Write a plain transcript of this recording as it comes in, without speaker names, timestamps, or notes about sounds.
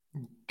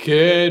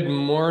Good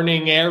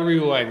morning,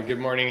 everyone. Good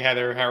morning,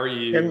 Heather. How are Good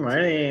you today?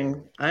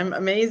 morning. I'm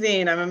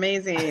amazing. I'm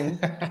amazing.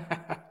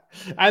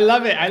 I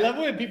love it. I love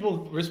when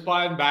people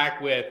respond back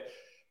with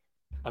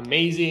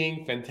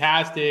amazing,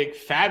 fantastic,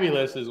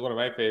 fabulous is one of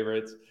my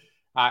favorites,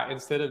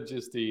 instead of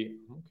just the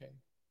okay.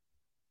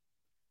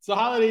 It's the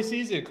holiday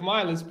season. Come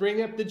on, let's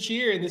bring up the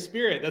cheer and the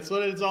spirit. That's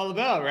what it's all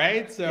about,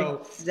 right?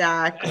 So,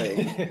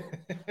 Exactly.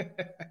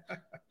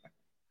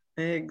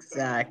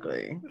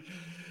 Exactly.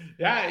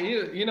 yeah,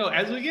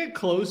 as we get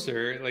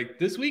closer, like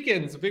this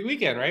weekend's a big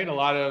weekend, right? A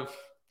lot of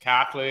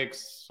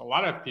Catholics, a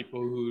lot of people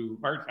who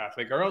aren't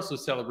Catholic are also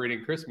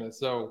celebrating Christmas.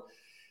 So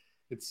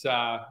it's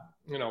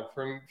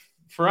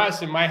for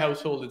us in my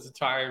household, it's a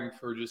time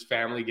for just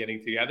family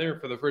getting together.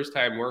 For the first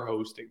time, we're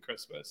hosting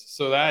Christmas,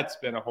 so that's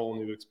been a whole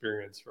new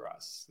experience for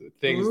us.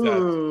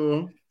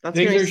 Ooh, that's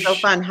gonna Things be are so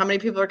fun. How many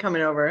people are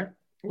coming over?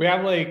 we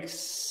have like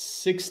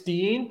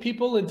 16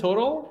 people in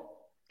total.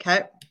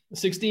 Okay.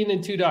 16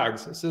 and two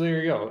dogs. So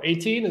there you go.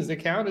 18 is the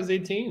count as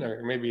 18,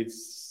 or maybe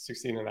it's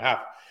 16 and a half.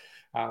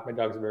 My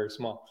dogs are very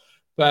small.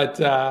 But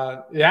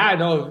yeah, I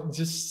know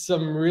just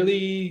some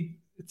really,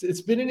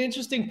 it's been an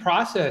interesting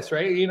process,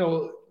 right?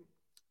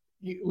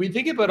 We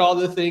think about all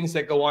the things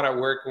that go on at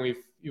work and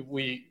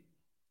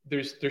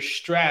there's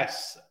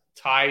stress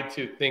tied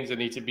to things that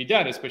need to be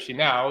done, especially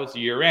now it's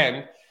year end.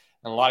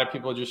 And a lot of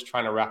people are just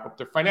trying to wrap up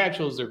their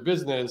financials, their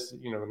business,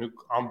 new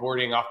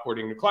onboarding,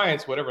 offboarding new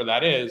clients, whatever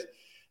that is.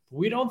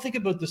 We don't think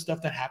about the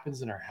stuff that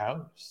happens in our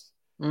house,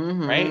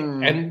 right?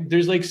 Mm-hmm. And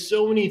there's like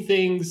so many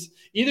things.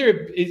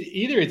 Either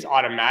it's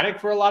automatic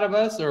for a lot of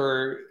us,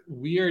 or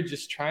we are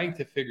just trying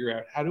to figure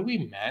out how do we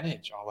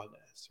manage all of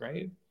this,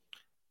 right?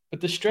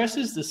 But the stress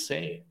is the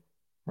same,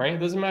 right? It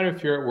doesn't matter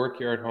if you're at work,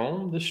 you're at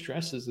home. The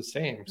stress is the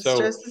same. The So,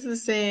 stress is the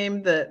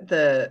same.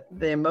 The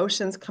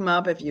emotions come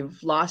up if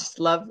you've lost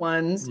loved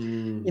ones.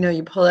 mm,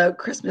 You pull out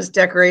Christmas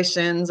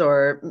decorations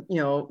or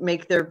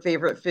make their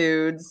favorite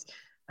foods.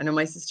 I know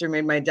my sister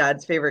made my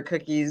dad's favorite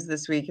cookies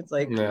this week. It's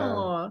like,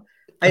 no. oh,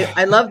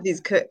 I love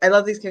these I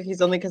love these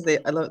cookies only because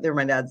they're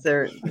my dad's.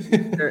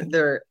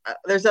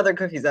 There's other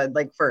cookies I'd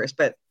like first,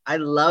 but I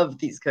love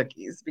these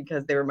cookies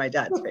because they were my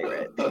dad's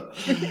favorite.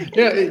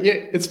 Yeah,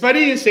 it's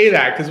funny you say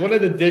that because one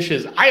of the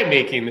dishes I'm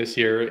making this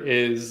year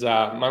is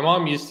my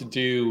mom used to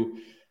do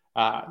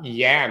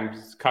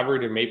yams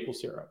covered in maple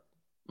syrup,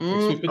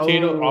 like sweet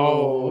potato.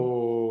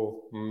 Oh,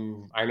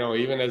 Oh, I know.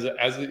 Even as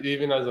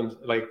I'm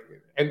like,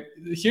 and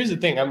here's the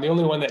thing: I'm the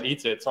only one that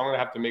eats it, so I'm gonna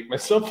have to make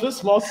myself a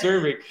small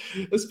serving,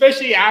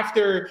 especially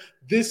after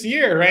this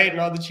year, right?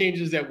 And all the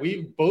changes that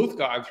we've both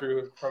gone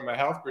through from a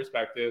health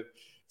perspective.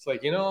 It's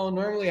like,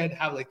 normally I'd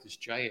have like this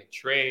giant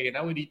tray and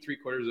I would eat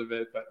three-quarters of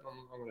it, but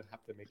I'm going to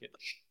have to make it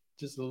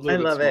just a I little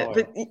bit love it.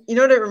 smaller. But you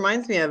know what it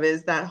reminds me of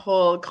is that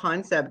whole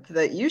concept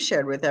that you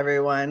shared with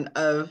everyone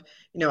of,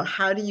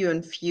 how do you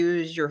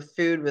infuse your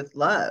food with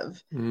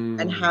love?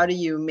 And how Mm, do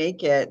you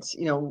make it,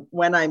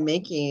 when I'm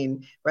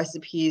making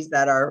recipes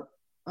that are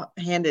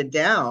handed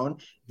down,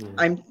 mm,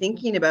 I'm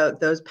thinking about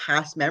those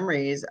past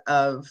memories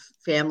of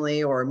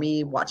family or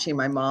me watching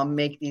my mom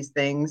make these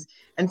things.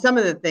 And some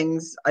of the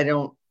things I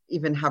don't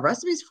even have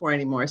recipes for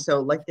anymore. So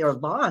like they're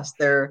lost.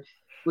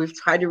 We've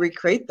tried to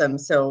recreate them.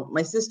 So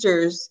my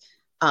sister's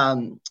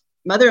um,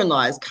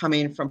 mother-in-law is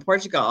coming from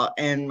Portugal,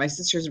 and my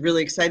sister's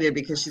really excited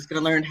because she's going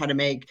to learn how to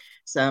make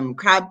some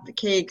crab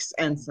cakes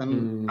and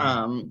some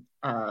mm.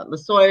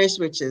 lasois,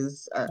 which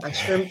is a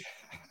shrimp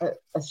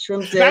a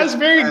shrimp That dish. was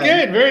very Um,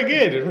 good. Very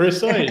good.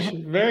 Research.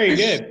 Very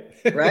good.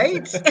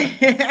 right?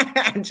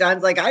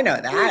 John's like, I know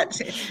that,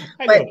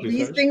 I but know these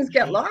research. things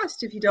get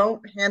lost if you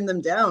don't hand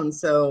them down.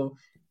 So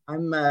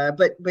I'm,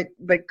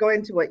 but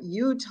going to what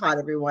you taught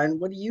everyone,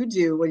 what do you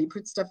do when you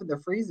put stuff in the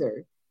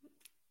freezer?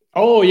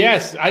 Oh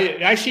yes, I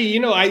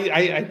actually,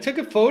 I took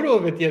a photo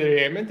of it the other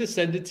day. I meant to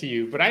send it to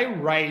you, but I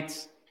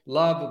write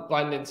love,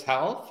 abundance,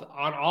 health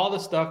on all the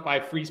stuff I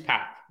freeze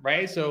pack,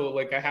 right? So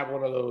like I have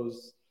one of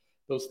those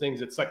things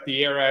that suck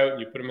the air out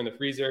and you put them in the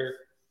freezer.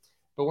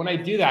 But when I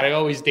do that, I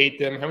always date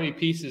them, how many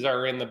pieces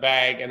are in the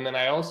bag, and then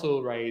I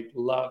also write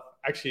love.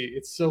 Actually,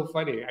 it's so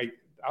funny.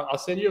 I'll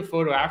send you a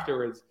photo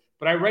afterwards.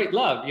 But I write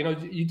love.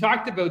 You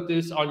talked about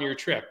this on your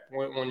trip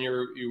when you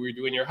were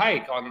doing your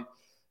hike on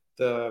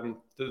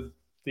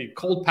the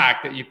cold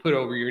pack that you put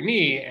over your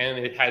knee, and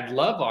it had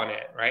love on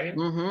it, right?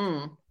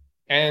 Mm-hmm.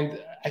 And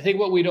I think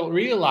what we don't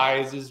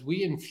realize is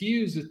we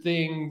infuse the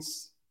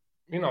things,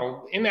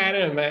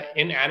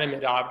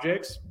 inanimate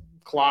objects,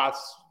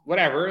 cloths,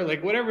 whatever,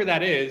 like whatever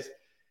that is,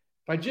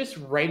 by just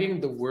writing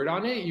the word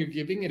on it, you're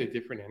giving it a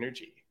different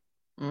energy,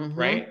 Mm-hmm.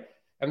 right?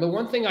 And the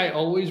one thing I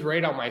always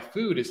write on my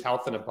food is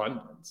health and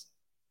abundance,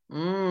 right?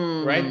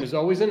 Mm. There's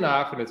always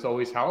enough and it's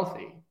always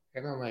healthy.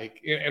 And I'm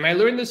like, and I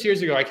learned this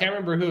years ago. I can't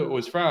remember who it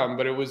was from,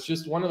 but it was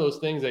just one of those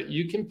things that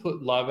you can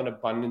put love and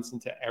abundance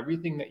into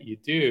everything that you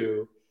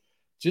do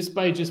just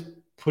by just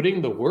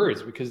putting the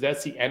words, because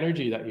that's the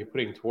energy that you're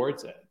putting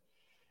towards it.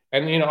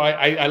 And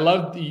I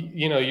love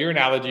your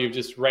analogy of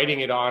just writing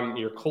it on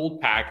your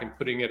cold pack and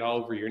putting it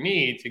all over your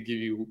knee to give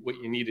you what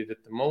you needed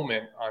at the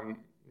moment on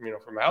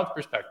from a health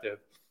perspective.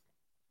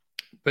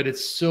 but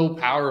it's so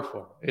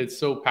powerful. It's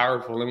so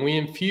powerful. And we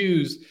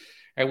infuse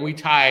and we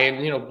tie,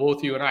 and,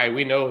 both you and I,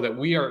 we know that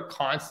we are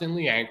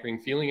constantly anchoring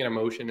feeling and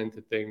emotion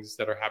into things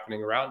that are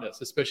happening around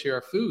us, especially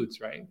our foods,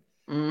 right?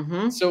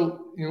 Mm-hmm.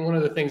 So, one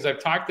of the things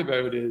I've talked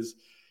about is,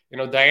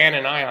 Diane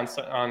and I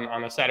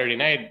on a Saturday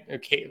night,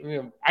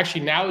 okay,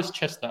 actually now is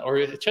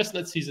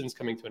chestnut season's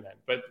coming to an end,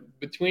 but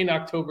between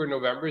October and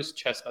November is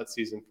chestnut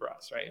season for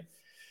us, right?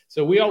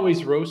 So we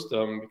always roast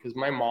them because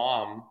my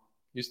mom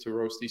used to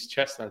roast these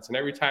chestnuts, and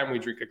every time we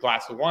drink a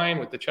glass of wine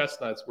with the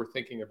chestnuts, we're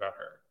thinking about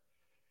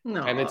her.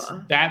 Aww. And it's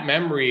that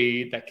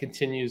memory that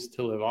continues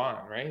to live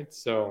on, right?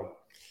 So,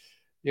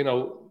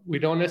 we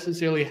don't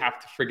necessarily have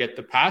to forget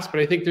the past, but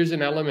I think there's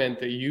an element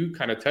that you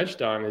kind of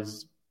touched on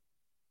is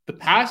the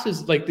past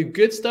is like the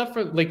good stuff.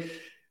 Like,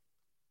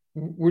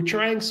 we're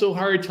trying so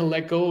hard to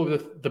let go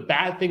of the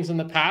bad things in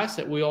the past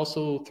that we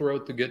also throw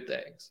out the good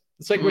things.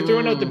 It's like we're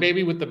throwing out the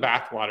baby with the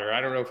bathwater.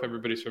 I don't know if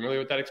everybody's familiar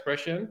with that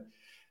expression,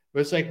 but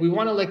it's like we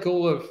want to let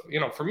go of,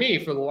 for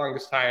me, for the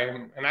longest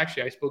time, and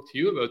actually I spoke to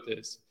you about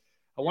this,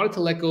 I wanted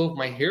to let go of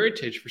my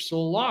heritage for so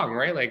long,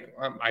 right? Like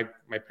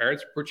my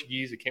parents are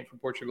Portuguese. I came from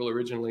Portugal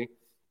originally.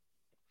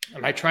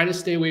 And I try to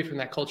stay away from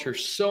that culture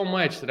so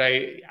much that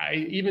I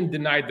even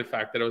denied the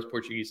fact that I was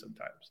Portuguese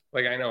sometimes.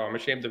 Like, I know I'm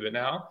ashamed of it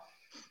now,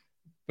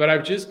 but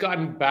I've just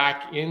gotten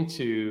back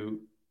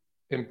into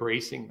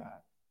embracing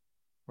that,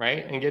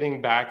 right? And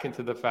getting back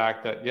into the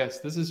fact that,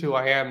 yes, this is who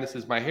I am. This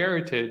is my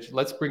heritage.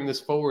 Let's bring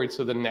this forward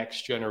so the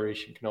next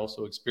generation can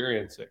also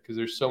experience it, because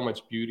there's so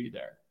much beauty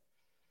there.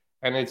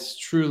 And it's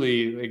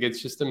truly, like,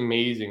 it's just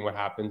amazing what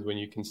happens when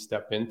you can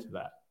step into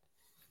that.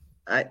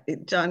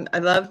 John, I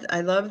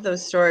love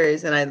those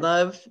stories, and I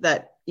love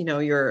that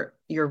you're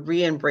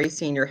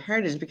re-embracing your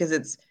heritage, because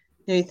it's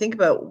you think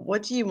about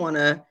what do you want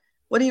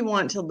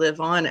to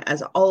live on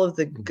as all of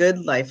the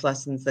good life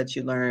lessons that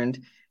you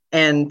learned,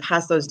 and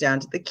pass those down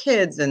to the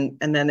kids, and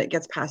then it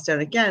gets passed down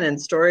again,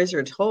 and stories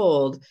are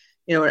told,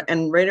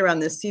 and right around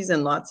this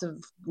season, lots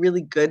of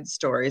really good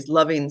stories,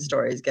 loving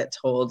stories get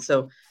told.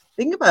 So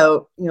think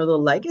about the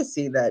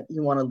legacy that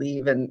you want to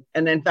leave, and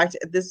in fact,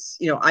 this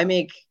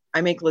I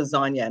make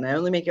lasagna, and I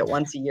only make it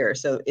once a year,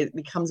 so it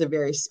becomes a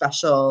very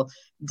special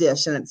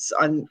dish, and it's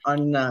on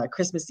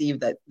Christmas Eve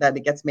that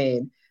it gets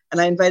made. And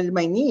I invited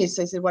my niece.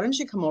 I said, "Why don't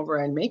you come over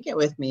and make it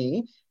with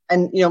me?"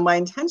 And my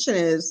intention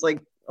is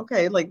like,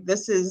 okay, like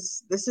this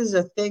is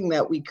a thing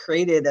that we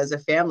created as a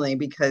family,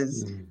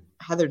 because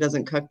Heather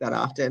doesn't cook that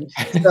often.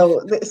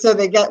 So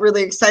they get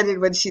really excited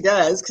when she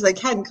does, because I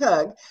can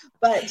cook.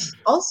 But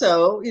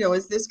also,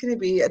 is this going to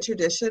be a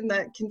tradition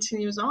that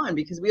continues on?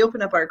 Because we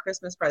open up our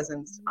Christmas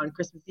presents on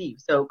Christmas Eve.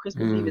 So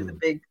Christmas Eve is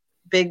a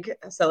big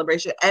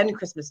celebration, and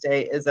Christmas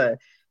Day is a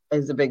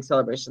big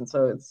celebration.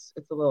 So it's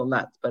a little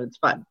nuts, but it's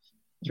fun.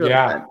 It's really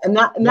fun. And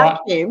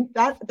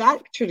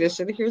that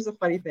tradition, here's the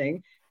funny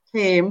thing,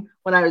 came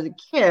when I was a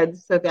kid,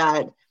 so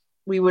that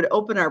we would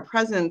open our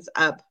presents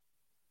up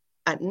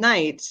at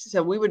night.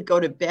 So we would go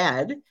to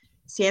bed,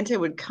 Santa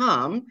would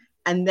come,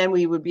 and then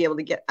we would be able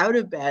to get out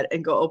of bed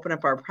and go open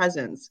up our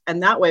presents.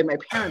 And that way my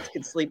parents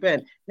could sleep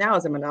in. Now,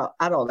 as I'm an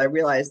adult, I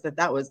realized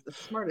that was the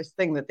smartest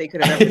thing that they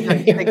could have ever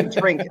done. They could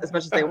drink as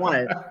much as they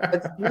wanted,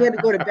 but we had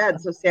to go to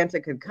bed so Santa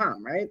could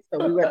come, right?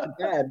 So we went to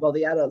bed while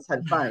the adults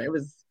had fun.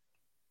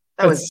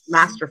 That was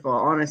masterful,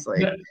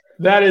 honestly.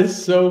 That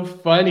is so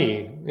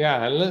funny.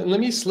 Yeah, let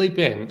me sleep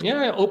in.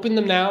 Yeah, open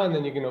them now, and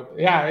then you can open.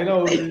 Yeah,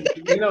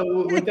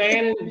 with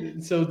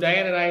Diane. So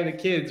Diane and I and the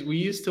kids, we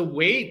used to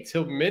wait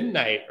till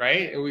midnight,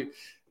 right? And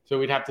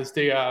we'd have to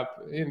stay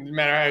up. No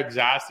matter how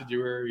exhausted you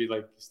were,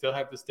 you still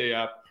have to stay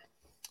up.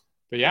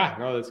 But yeah,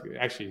 no, that's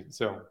actually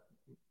so.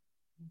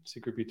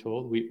 Secret be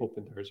told, we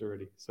opened ours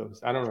already. So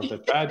I don't know if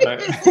that's bad,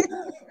 but.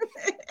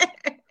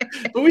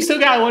 But we still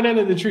got one end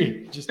of the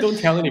tree. Just don't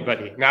tell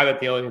anybody now that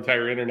the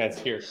entire internet's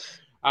here.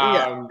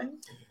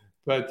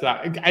 But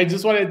I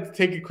just wanted to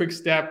take a quick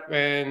step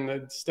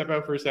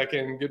out for a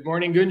second. Good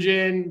morning,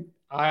 Gunjan.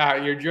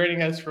 You're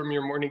joining us from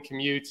your morning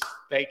commute.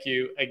 Thank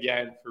you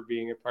again for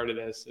being a part of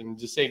this, and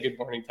just say good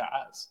morning to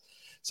us.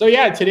 So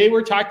yeah, today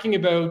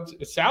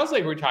it sounds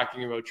like we're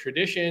talking about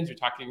traditions. We're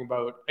talking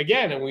about,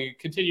 again, and we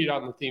continued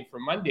on the theme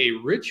from Monday,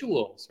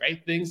 rituals,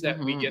 right? Things that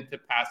we get to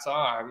pass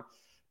on,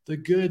 the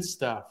good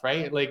stuff,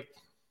 right?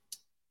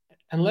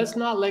 And let's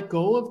not let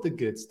go of the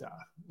good stuff.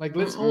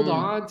 Let's hold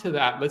on to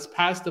that. Let's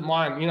pass them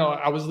on.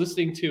 I was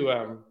listening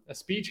to a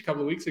speech a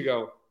couple of weeks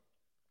ago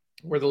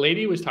where the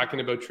lady was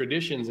talking about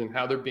traditions and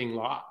how they're being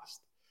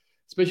lost,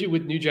 especially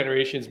with new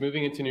generations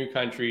moving into new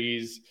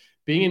countries,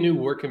 being in new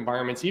work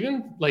environments,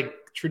 even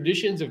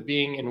traditions of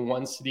being in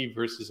one city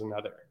versus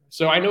another.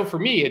 So I know for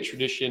me, a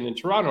tradition in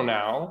Toronto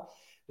now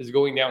is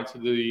going down to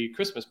the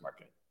Christmas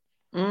market.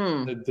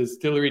 The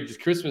distillery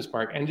Christmas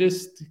park, and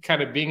just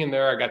kind of being in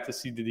there, I got to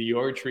see the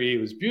Dior tree. It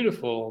was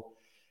beautiful.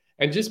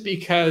 And just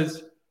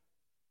because,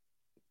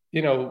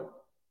 you don't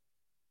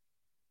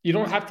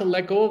have to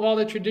let go of all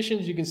the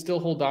traditions, you can still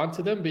hold on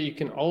to them, but you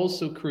can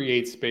also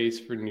create space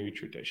for new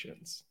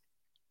traditions.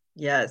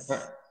 Yes.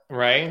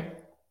 Right?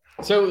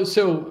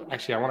 So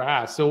actually, I want to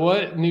ask. So,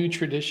 what new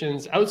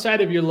traditions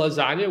outside of your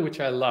lasagna, which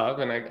I love,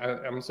 and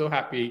I'm so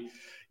happy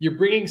you're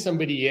bringing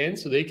somebody in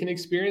so they can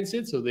experience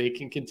it, so they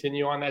can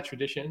continue on that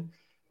tradition.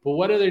 But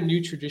what other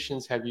new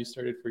traditions have you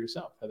started for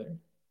yourself, Heather?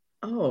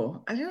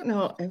 Oh, I don't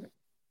know.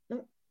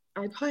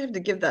 I probably have to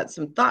give that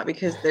some thought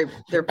because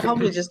they're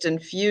probably just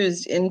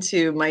infused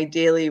into my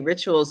daily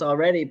rituals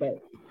already. But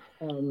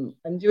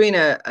I'm doing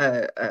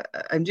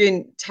I'm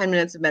doing 10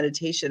 minutes of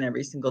meditation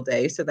every single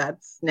day. So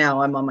that's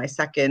now I'm on my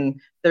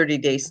second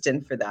 30-day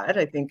stint for that.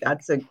 I think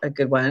that's a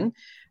good one.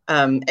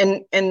 And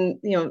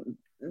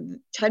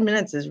 10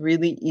 minutes is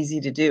really easy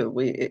to do.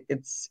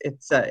 It's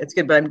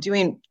good. But I'm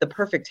doing the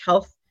Perfect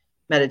Health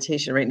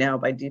meditation right now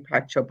by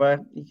Deepak Chopra.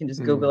 You can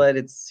just Google Mm, it.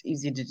 It's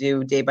easy to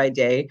do day by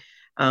day.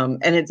 And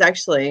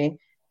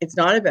it's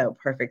not about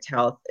perfect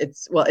health.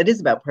 It is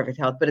about perfect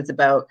health, but it's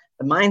about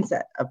the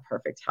mindset of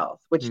perfect health,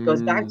 which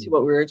goes back to mm,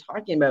 what we were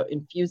talking about,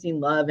 infusing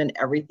love in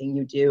everything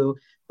you do,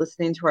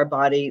 listening to our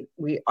body.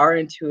 We are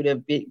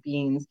intuitive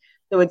beings.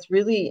 So it's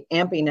really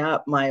amping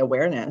up my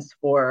awareness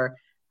for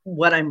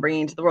what I'm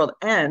bringing to the world.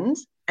 And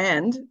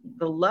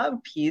the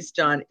love piece,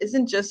 John,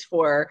 isn't just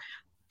for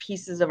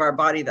pieces of our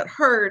body that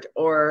hurt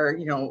or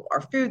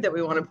our food that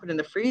we want to put in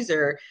the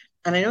freezer.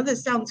 And I know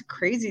this sounds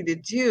crazy to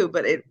do,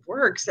 but it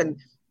works. And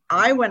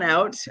I went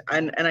out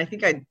and I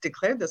think I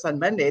declared this on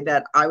Monday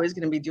that I was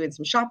going to be doing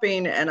some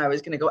shopping and I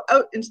was going to go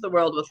out into the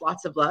world with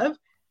lots of love.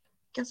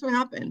 Guess what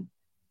happened?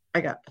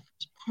 I got the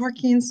first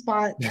parking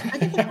spot. I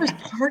got the first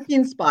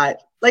parking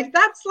spot. Like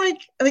that's like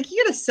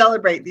you got to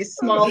celebrate these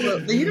small.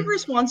 The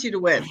universe wants you to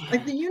win.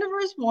 Like the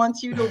universe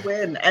wants you to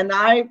win, and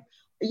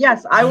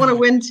yes, I want to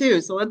win too.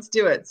 So let's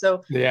do it.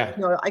 So yeah.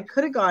 I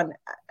could have gone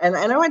and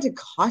I went to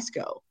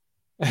Costco.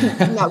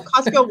 Now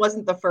Costco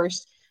wasn't the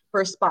first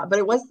spot, but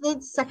it was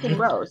the second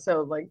row.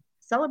 So like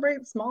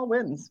celebrate small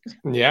wins.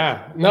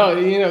 Yeah, no,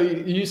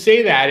 you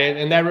say that,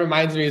 and that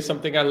reminds me of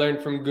something I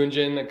learned from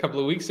Gunjan a couple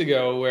of weeks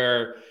ago,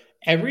 where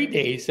every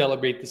day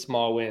celebrate the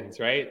small wins,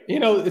 right?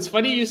 It's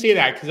funny you say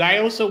that because I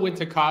also went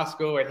to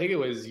Costco. I think it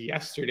was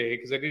yesterday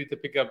because I needed to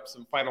pick up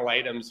some final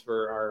items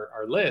for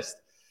our list,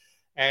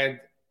 and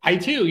I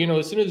too,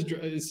 as soon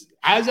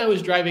as I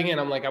was driving in,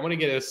 I'm like, I want to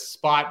get a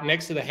spot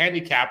next to the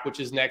handicap, which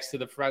is next to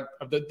the front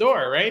of the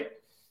door, right?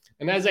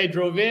 And as I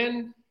drove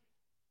in,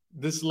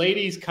 this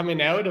lady's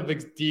coming out of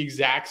the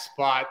exact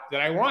spot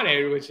that I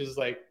wanted, which is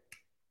like,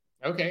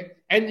 okay.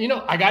 And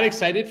I got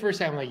excited for a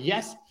second. I'm like,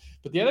 yes.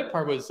 But the other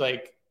part was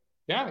like,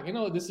 yeah,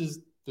 this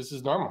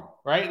is normal,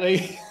 right?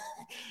 Like,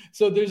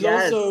 so there's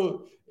Yes.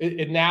 also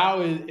it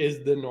now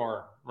is the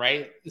norm,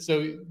 right?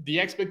 So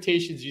the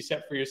expectations you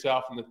set for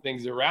yourself and the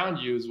things around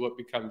you is what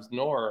becomes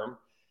norm.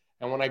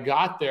 And when I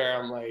got there,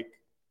 I'm like,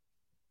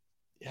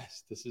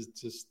 yes, this is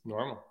just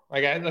normal.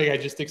 I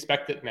just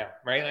expect it now,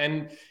 right?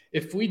 And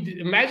if we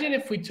imagine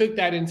if we took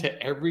that into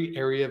every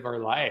area of our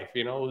life,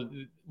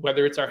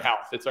 whether it's our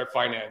health, it's our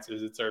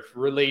finances, it's our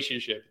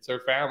relationship, it's our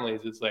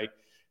families, it's like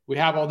we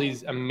have all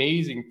these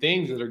amazing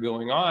things that are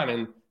going on,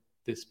 and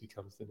this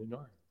becomes the new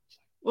norm.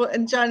 Well,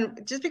 and John,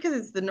 just because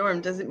it's the norm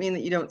doesn't mean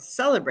that you don't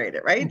celebrate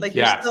it, right? Like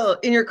you're Yes. still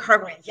in your car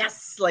going,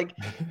 yes. Like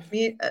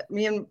me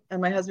and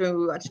my husband,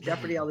 we watch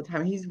Jeopardy all the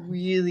time. He's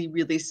really,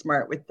 really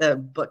smart with the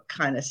book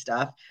kind of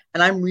stuff,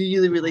 and I'm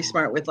really, really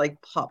smart with like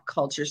pop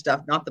culture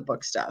stuff, not the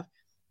book stuff.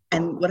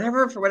 And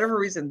for whatever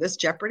reason, this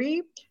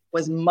Jeopardy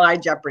was my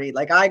Jeopardy.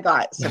 Like I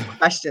got some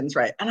questions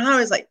right, and I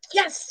was like,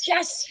 yes,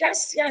 yes,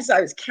 yes, yes.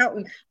 I was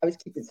counting, I was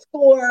keeping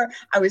score,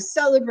 I was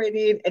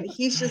celebrating, and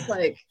he's just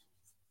like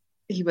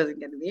he wasn't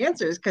getting the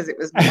answers because it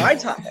was my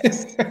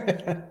topics.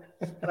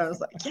 And I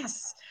was like,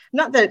 yes.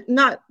 Not, I'm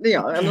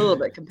a little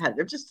bit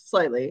competitive, just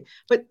slightly,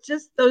 but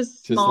just those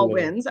Just a small little.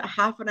 wins, a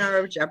half an hour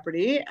of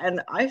Jeopardy.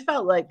 And I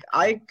felt like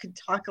I could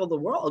tackle the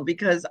world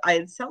because I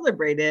had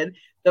celebrated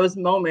those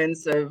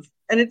moments and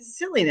it's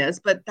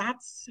silliness, but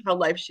that's how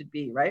life should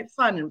be, right?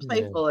 Fun and Yeah.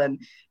 playful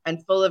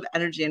and full of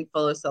energy and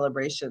full of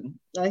celebration.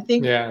 And I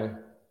think Yeah.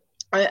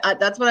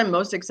 that's what I'm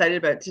most excited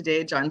about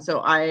today, John.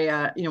 So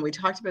we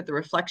talked about the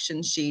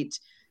reflection sheet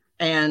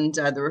and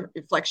the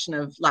reflection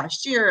of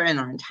last year and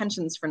our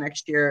intentions for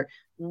next year.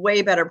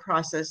 Way better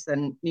process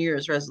than New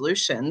Year's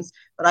resolutions.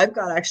 But I've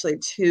got actually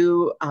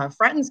two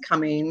friends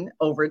coming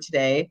over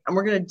today, and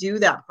we're going to do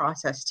that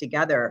process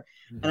together.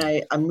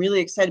 And I'm really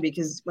excited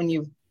because when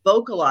you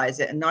vocalize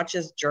it and not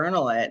just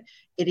journal it,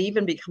 it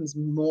even becomes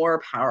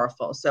more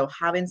powerful. So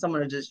having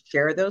someone to just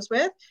share those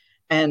with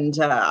and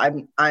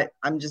I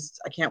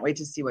can't wait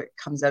to see what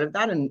comes out of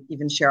that and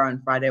even share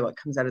on Friday what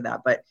comes out of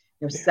that. But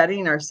Yeah.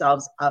 setting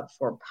ourselves up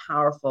for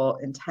powerful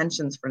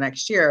intentions for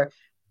next year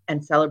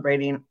and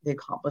celebrating the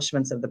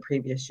accomplishments of the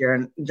previous year.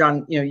 And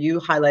John, you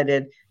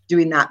highlighted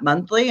doing that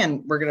monthly,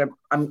 and we're gonna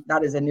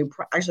that is a new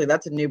actually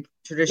that's a new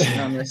tradition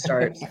I'm going to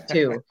start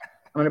too.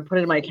 I'm going to put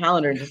it in my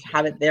calendar and just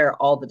have it there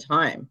all the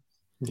time.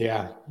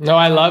 Yeah. No,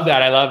 I love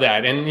that. I love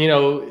that. And,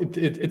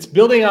 it's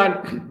building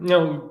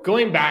on,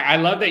 going back. I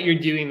love that you're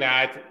doing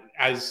that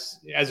as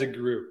a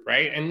group,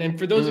 right? And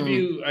for those of Mm.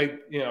 you,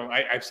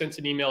 I've sent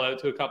an email out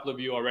to a couple of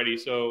you already,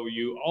 so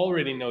you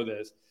already know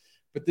this.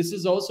 but this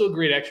is also a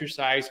great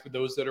exercise for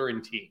those that are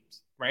in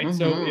teams, right?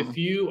 So if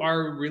you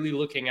are really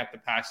looking at the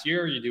past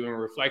year, you're doing a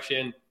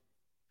reflection,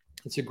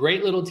 it's a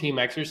great little team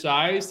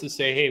exercise to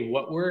say, hey,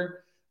 what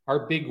were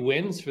our big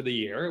wins for the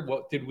year?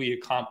 What did we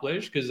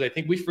accomplish? Because I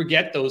think we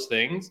forget those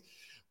things,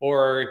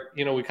 or,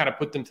 we kind of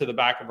put them to the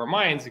back of our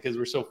minds because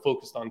we're so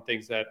focused on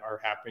things that are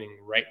happening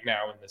right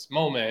now in this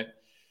moment.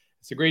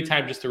 It's a great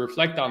time just to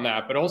reflect on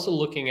that, but also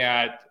looking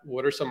at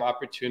what are some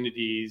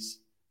opportunities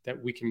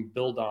that we can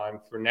build on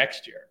for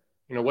next year.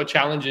 What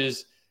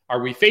challenges are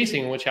we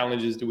facing? What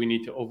challenges do we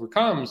need to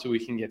overcome so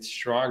we can get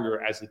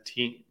stronger as a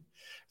team?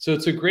 So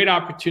it's a great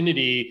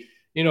opportunity,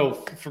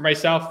 for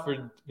myself,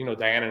 for,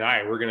 Diane and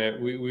I,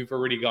 we've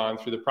already gone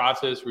through the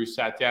process. We've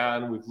sat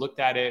down, we've looked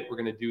at it. We're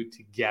going to do it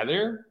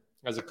together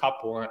as a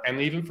couple, and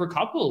even for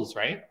couples,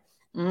 right?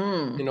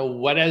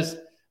 What as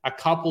a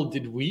couple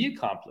did we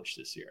accomplish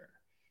this year?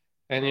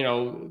 And,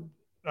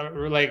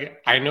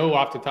 I know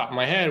off the top of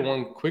my head,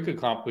 one quick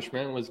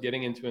accomplishment was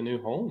getting into a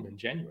new home in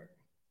January.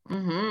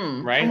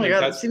 Right? Oh my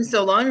God, that seems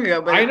so long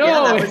ago, but I know.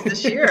 Yeah, that was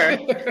this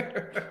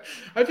year.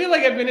 I feel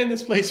like I've been in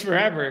this place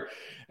forever.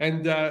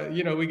 And,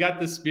 we got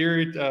the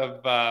spirit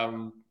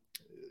of,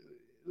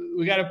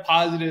 we got a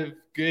positive,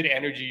 good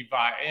energy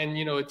vibe. And,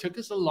 it took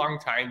us a long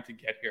time to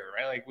get here,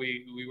 right? Like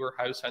we were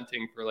house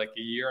hunting for like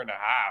a year and a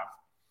half.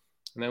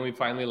 And then we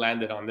finally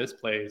landed on this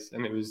place,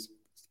 and it was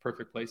the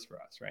perfect place for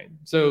us, right?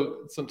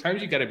 So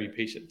sometimes you got to be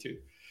patient too.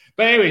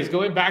 But anyways,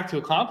 going back to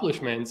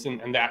accomplishments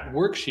and that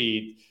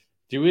worksheet,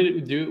 do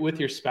it with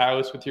your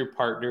spouse, with your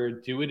partner,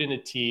 do it in a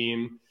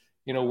team.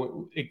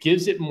 It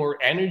gives it more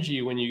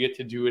energy when you get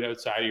to do it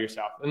outside of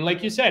yourself. And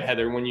like you said,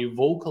 Heather, when you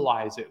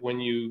vocalize it,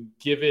 when you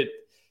give it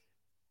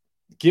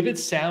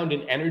sound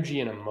and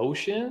energy and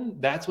emotion,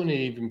 that's when it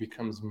even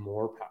becomes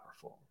more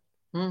powerful.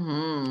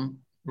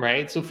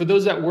 Right? So for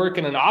those that work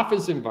in an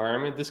office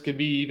environment, this could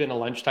be even a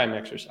lunchtime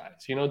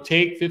exercise.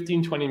 Take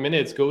 15, 20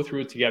 minutes, go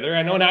through it together.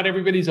 I know not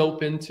everybody's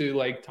open to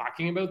like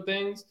talking about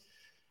things.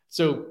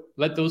 So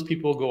let those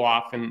people go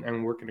off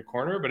and work in a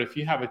corner. But if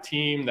you have a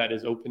team that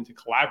is open to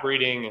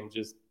collaborating and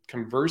just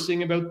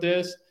conversing about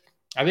this,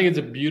 I think it's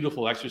a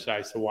beautiful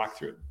exercise to walk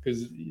through,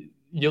 because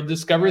you'll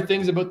discover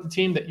things about the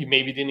team that you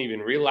maybe didn't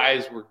even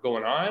realize were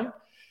going on.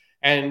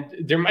 And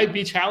there might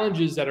be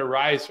challenges that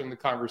arise from the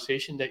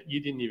conversation that you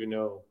didn't even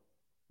know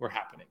were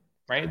happening.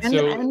 Right.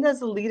 And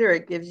as a leader,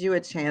 it gives you a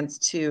chance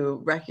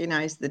to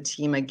recognize the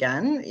team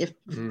again, if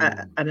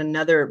at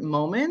another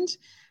moment,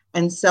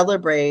 and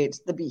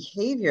celebrate the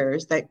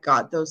behaviors that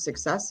got those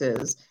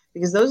successes,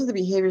 because those are the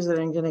behaviors that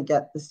are going to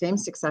get the same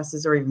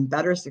successes or even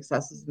better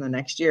successes in the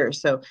next year.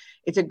 So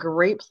it's a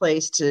great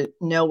place to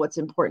know what's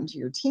important to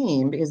your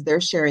team, because they're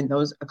sharing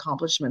those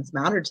accomplishments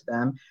matter to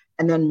them,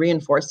 and then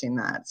reinforcing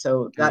that.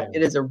 So that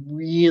it is a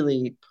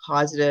really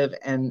positive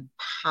and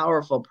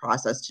powerful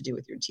process to do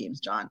with your teams,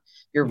 John.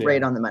 You're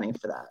right on the money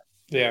for that.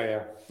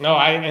 Yeah. No,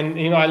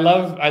 I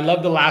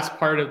love the last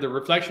part of the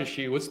reflection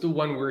sheet. What's the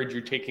one word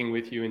you're taking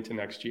with you into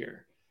next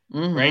year?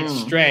 Right?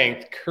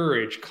 Strength,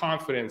 courage,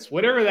 confidence,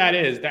 whatever that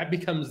is, that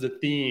becomes the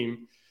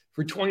theme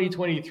for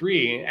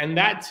 2023. And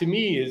that to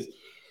me is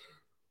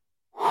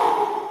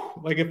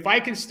like, if I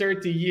can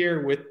start the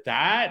year with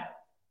that,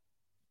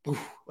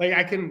 like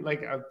I can,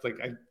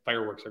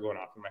 fireworks are going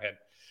off in my head.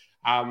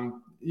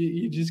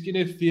 You're just going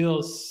to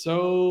feel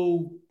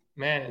so,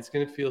 man, it's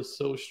going to feel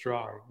so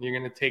strong. You're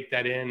going to take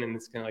that in, and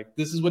it's going to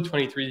this is what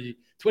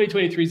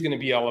 2023 is going to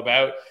be all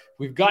about.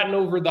 We've gotten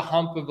over the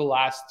hump of the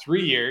last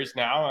 3 years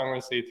now. I'm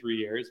going to say 3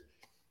 years,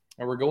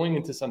 and we're going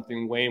into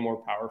something way more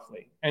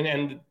powerfully.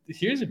 And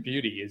here's the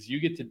beauty is you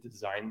get to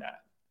design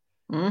that.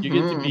 You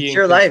get to be in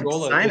your life,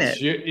 control design of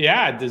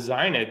it.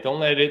 Design it. Don't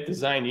let it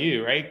design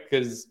you, right?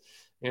 Because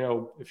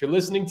if you're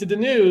listening to the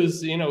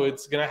news,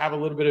 it's going to have a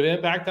little bit of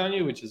impact on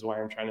you, which is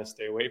why I'm trying to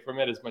stay away from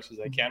it as much as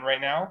I can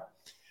right now.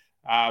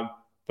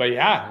 But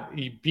yeah,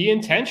 be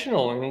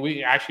intentional. And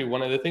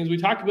one of the things we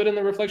talked about in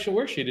the reflection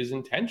worksheet is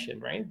intention,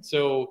 right?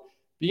 So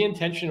be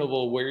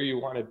intentional where you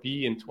want to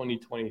be in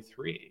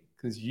 2023,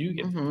 because you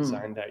get to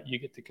design that, you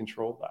get to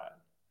control that.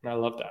 And I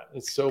love that.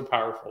 It's so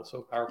powerful,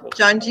 so powerful.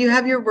 John, do you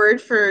have your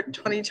word for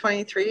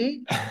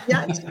 2023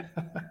 yet?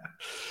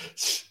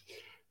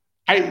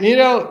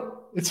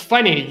 It's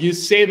funny you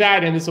say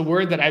that, and it's a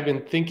word that I've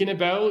been thinking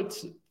about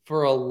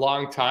for a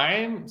long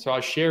time. So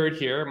I'll share it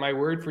here. My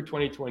word for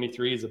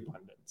 2023 is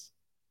abundance.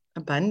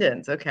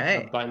 Abundance.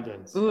 Okay.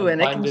 Abundance. Ooh,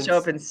 and it can show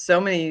up in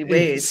so many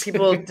ways.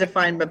 People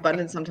define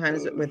abundance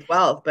sometimes with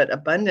wealth, but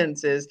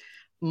abundance is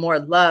more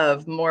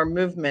love, more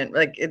movement.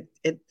 Like it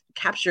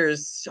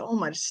captures so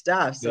much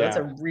stuff. So it's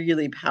a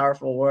really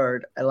powerful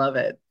word. I love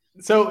it.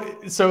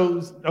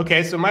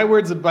 Okay. So my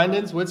word's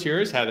abundance. What's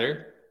yours,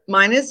 Heather?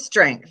 Mine is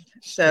strength.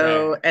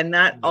 So, and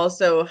that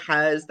also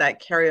has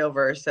that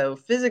carryover. So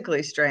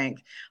physically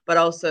strength, but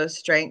also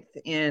strength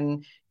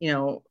in,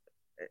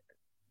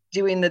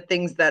 doing the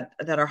things that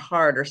are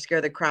hard or scare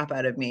the crap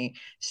out of me.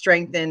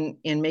 Strength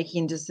in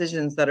making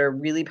decisions that are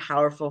really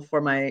powerful for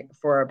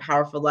a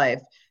powerful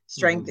life.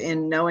 Strength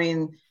in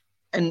knowing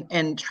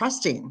and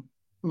trusting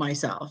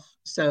myself.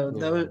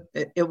 So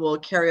it will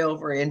carry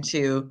over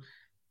into,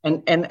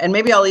 and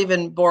maybe I'll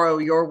even borrow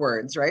your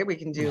words, right? I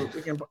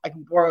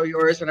can borrow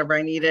yours whenever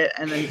I need it,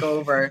 and then go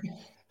over.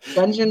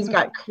 Gunjan's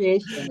got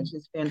creation, which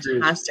is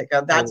fantastic.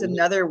 That's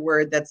another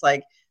word that's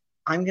like,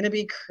 I'm going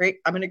to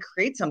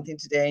create something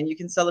today, and you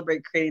can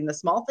celebrate creating the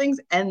small things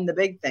and the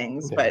big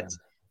things, but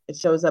it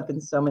shows up in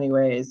so many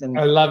ways. And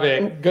I love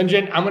it.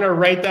 Gunjan, I'm going to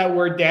write that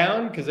word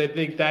down because I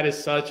think that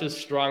is such a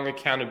strong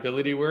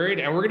accountability word.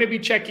 And we're going to be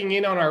checking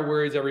in on our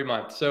words every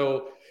month.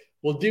 So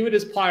we'll do it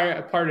as part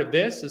of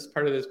this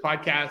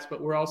podcast,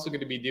 but we're also going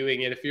to be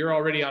doing it. If you're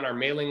already on our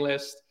mailing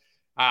list,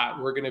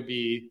 we're going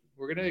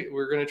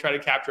to try to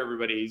capture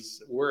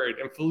everybody's word.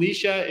 And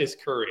Felicia is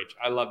courage.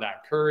 I love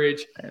that.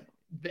 Courage.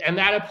 And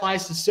that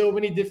applies to so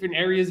many different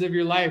areas of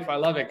your life. I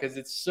love it because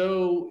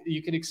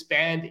you can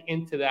expand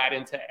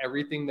into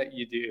everything that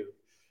you do.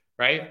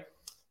 Right?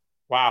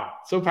 Wow.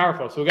 So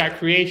powerful. So we got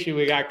creation,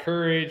 we got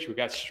courage, we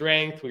got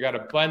strength, we got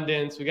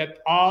abundance, we got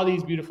all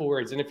these beautiful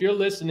words. And if you're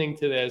listening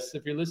to this,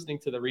 if you're listening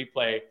to the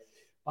replay,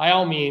 by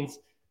all means,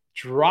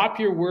 drop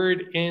your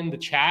word in the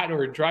chat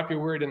or drop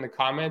your word in the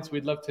comments.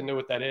 We'd love to know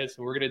what that is.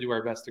 And we're going to do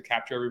our best to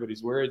capture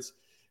everybody's words.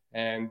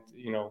 And,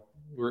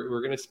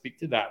 we're going to speak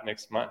to that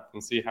next month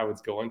and see how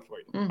it's going for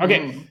you. Mm-hmm.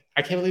 Okay.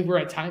 I can't believe we're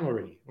at time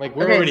already. Like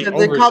we're already so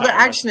over the call to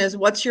action is,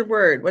 what's your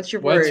word? What's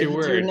your word? What's your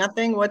word?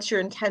 Nothing. What's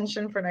your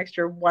intention for next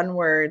year? One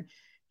word.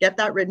 Get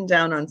that written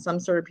down on some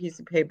sort of piece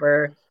of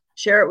paper.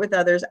 Share it with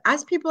others.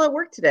 Ask people at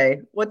work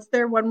today, what's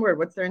their one word?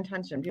 What's their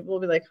intention? People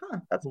will be like,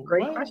 that's a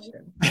great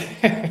question.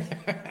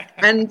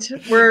 And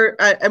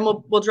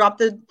we'll drop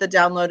the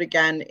download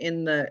again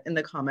in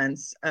the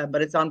comments,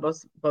 but it's on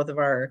both of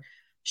our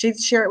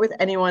sheets. Share it with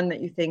anyone that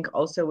you think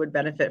also would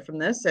benefit from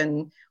this,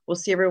 and we'll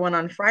see everyone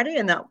on Friday,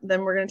 and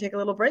then we're going to take a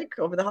little break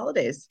over the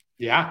holidays.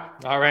 Yeah.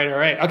 All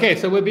right. Okay.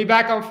 So we'll be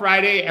back on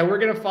Friday, and we're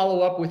going to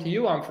follow up with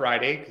you on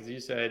Friday because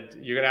you said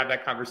you're going to have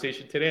that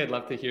conversation today. I'd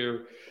love to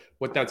hear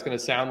what that's going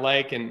to sound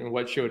like and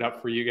what showed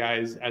up for you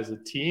guys as a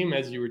team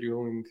as you were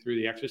going through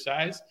the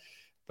exercise.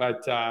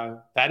 But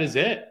that is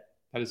it.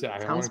 I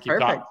want to keep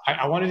talking.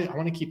 I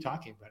want to keep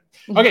talking, but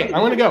okay, I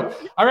want to go.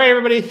 All right,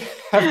 everybody.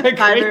 Have a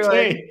great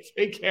day.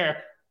 Take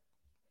care.